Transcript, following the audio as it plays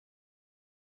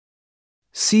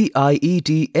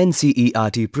CIET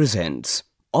NCERT presents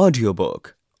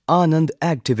audiobook Anand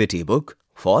Activity Book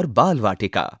for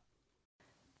Baalvatika.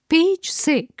 Page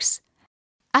 6.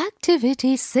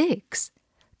 Activity 6.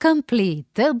 Complete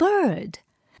the bird.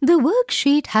 The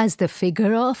worksheet has the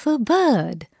figure of a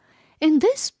bird. In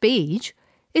this page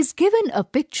is given a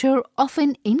picture of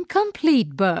an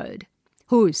incomplete bird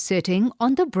who is sitting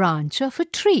on the branch of a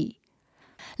tree.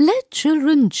 Let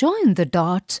children join the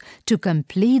dots to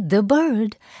complete the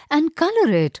bird and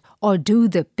color it or do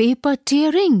the paper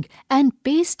tearing and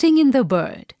pasting in the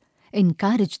bird.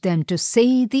 Encourage them to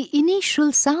say the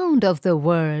initial sound of the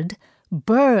word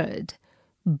bird,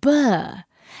 burr,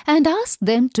 and ask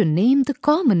them to name the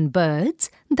common birds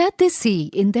that they see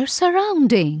in their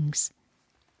surroundings.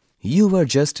 You were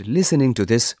just listening to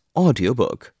this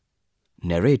audiobook.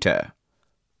 Narrator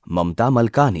Mamta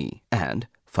Malkani and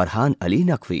Farhan Ali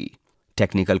Naqvi.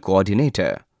 Technical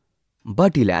Coordinator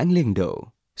Bati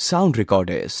Langlingdo. Sound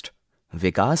Recordist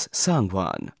Vikas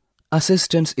Sangwan.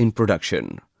 Assistants in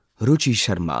Production Ruchi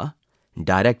Sharma.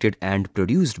 Directed and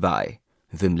produced by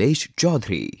Vimlesh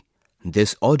Chaudhary.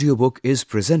 This audiobook is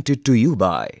presented to you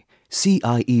by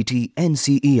CIET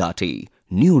NCERT,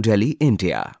 New Delhi,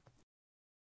 India.